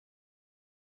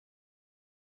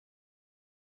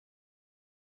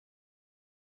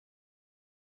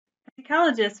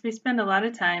ecologists, we spend a lot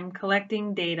of time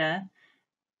collecting data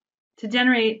to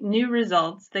generate new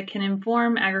results that can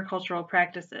inform agricultural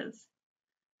practices.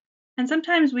 And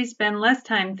sometimes we spend less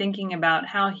time thinking about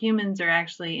how humans are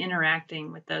actually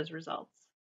interacting with those results.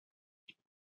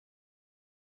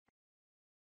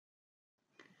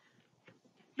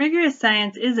 Rigorous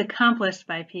science is accomplished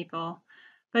by people,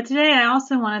 but today I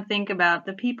also want to think about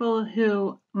the people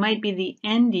who might be the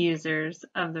end users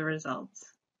of the results.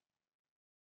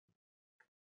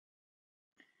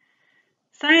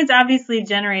 Science obviously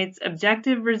generates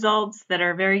objective results that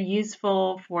are very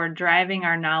useful for driving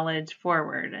our knowledge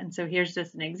forward. And so here's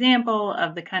just an example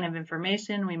of the kind of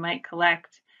information we might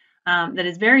collect that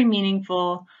is very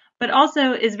meaningful, but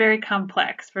also is very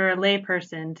complex for a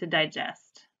layperson to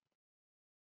digest.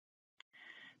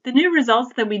 The new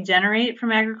results that we generate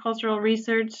from agricultural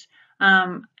research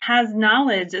has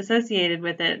knowledge associated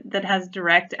with it that has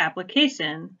direct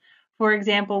application. For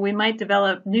example, we might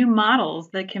develop new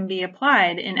models that can be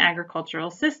applied in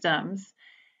agricultural systems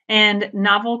and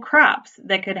novel crops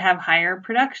that could have higher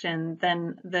production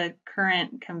than the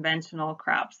current conventional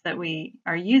crops that we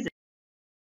are using.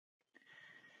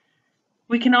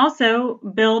 We can also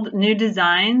build new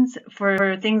designs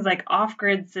for things like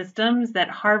off-grid systems that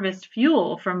harvest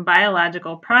fuel from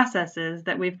biological processes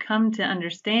that we've come to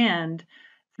understand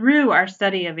through our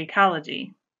study of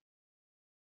ecology.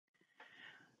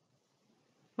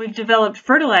 We've developed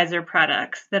fertilizer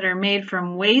products that are made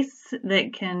from wastes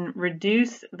that can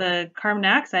reduce the carbon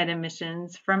dioxide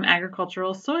emissions from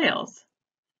agricultural soils.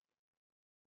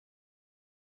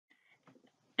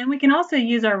 And we can also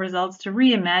use our results to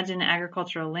reimagine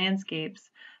agricultural landscapes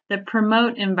that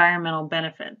promote environmental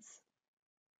benefits.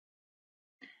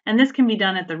 And this can be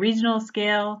done at the regional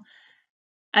scale,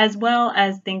 as well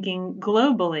as thinking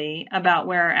globally about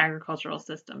where our agricultural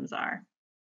systems are.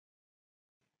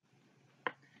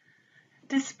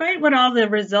 Despite what all the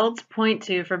results point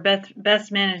to for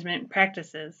best management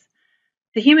practices,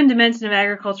 the human dimension of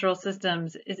agricultural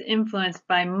systems is influenced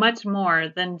by much more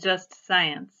than just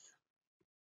science.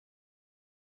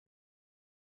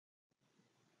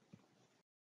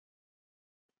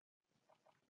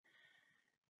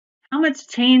 How much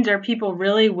change are people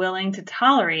really willing to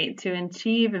tolerate to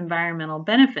achieve environmental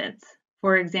benefits?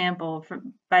 For example,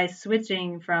 by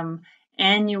switching from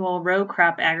annual row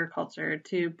crop agriculture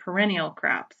to perennial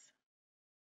crops.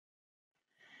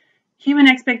 Human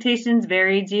expectations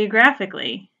vary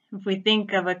geographically. If we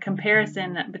think of a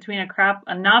comparison between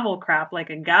a novel crop like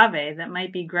agave that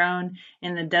might be grown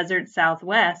in the desert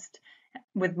Southwest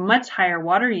with much higher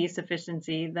water use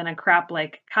efficiency than a crop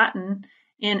like cotton,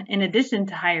 in addition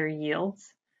to higher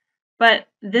yields. But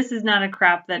this is not a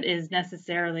crop that is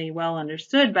necessarily well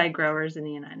understood by growers in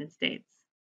the United States.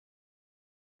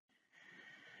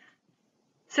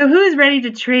 So who is ready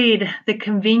to trade the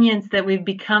convenience that we've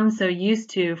become so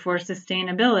used to for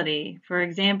sustainability? For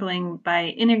example, by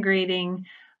integrating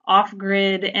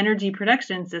off-grid energy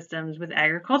production systems with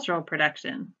agricultural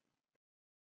production.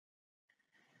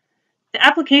 The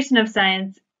application of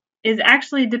science is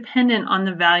actually dependent on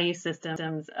the value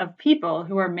systems of people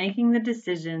who are making the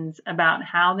decisions about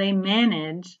how they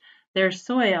manage their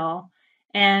soil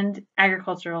and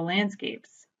agricultural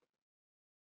landscapes.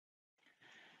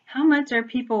 How much are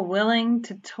people willing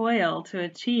to toil to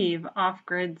achieve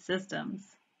off-grid systems?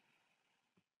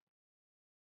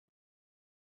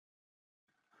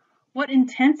 What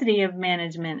intensity of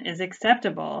management is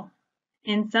acceptable?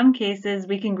 In some cases,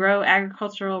 we can grow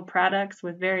agricultural products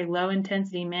with very low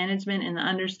intensity management in the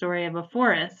understory of a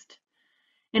forest.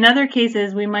 In other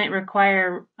cases, we might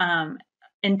require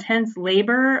intense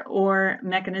labor or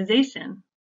mechanization.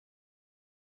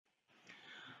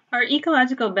 Are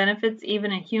ecological benefits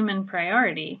even a human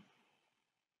priority?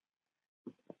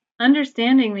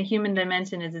 Understanding the human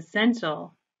dimension is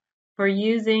essential for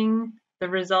using the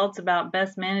results about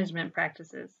best management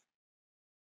practices.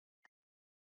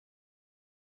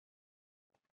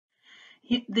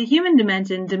 The human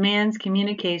dimension demands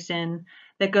communication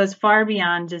that goes far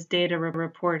beyond just data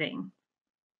reporting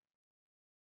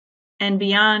and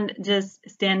beyond just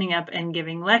standing up and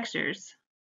giving lectures.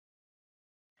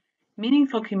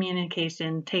 Meaningful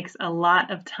communication takes a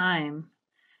lot of time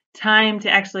to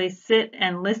actually sit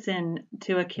and listen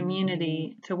to a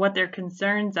community, to what their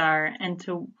concerns are and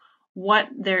to what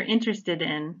they're interested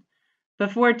in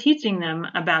before teaching them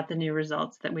about the new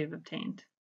results that we've obtained.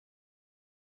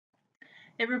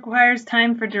 It requires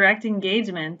time for direct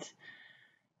engagement.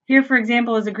 Here, for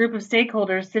example, is a group of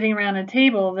stakeholders sitting around a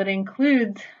table that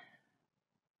includes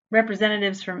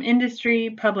representatives from industry,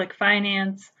 public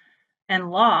finance, and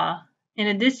law, in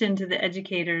addition to the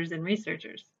educators and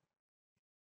researchers.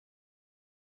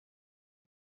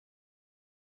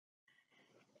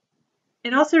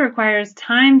 It also requires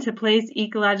time to place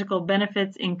ecological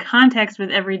benefits in context with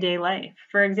everyday life.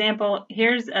 For example,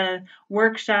 here's a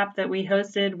workshop that we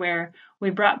hosted where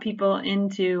we brought people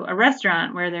into a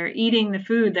restaurant where they're eating the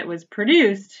food that was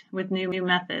produced with new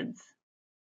methods.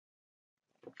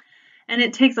 And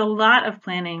it takes a lot of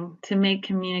planning to make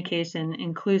communication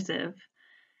inclusive.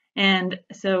 And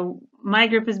so my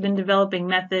group has been developing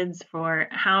methods for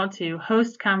how to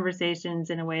host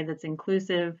conversations in a way that's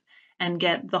inclusive and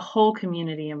get the whole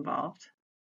community involved.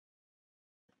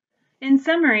 In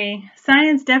summary,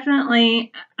 science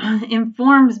definitely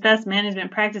informs best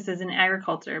management practices in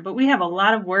agriculture, but we have a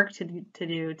lot of work to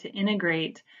do to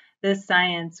integrate this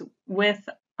science with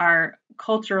our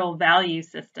cultural value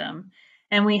system.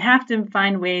 And we have to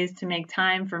find ways to make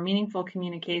time for meaningful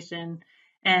communication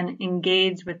and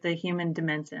engage with the human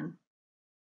dimension.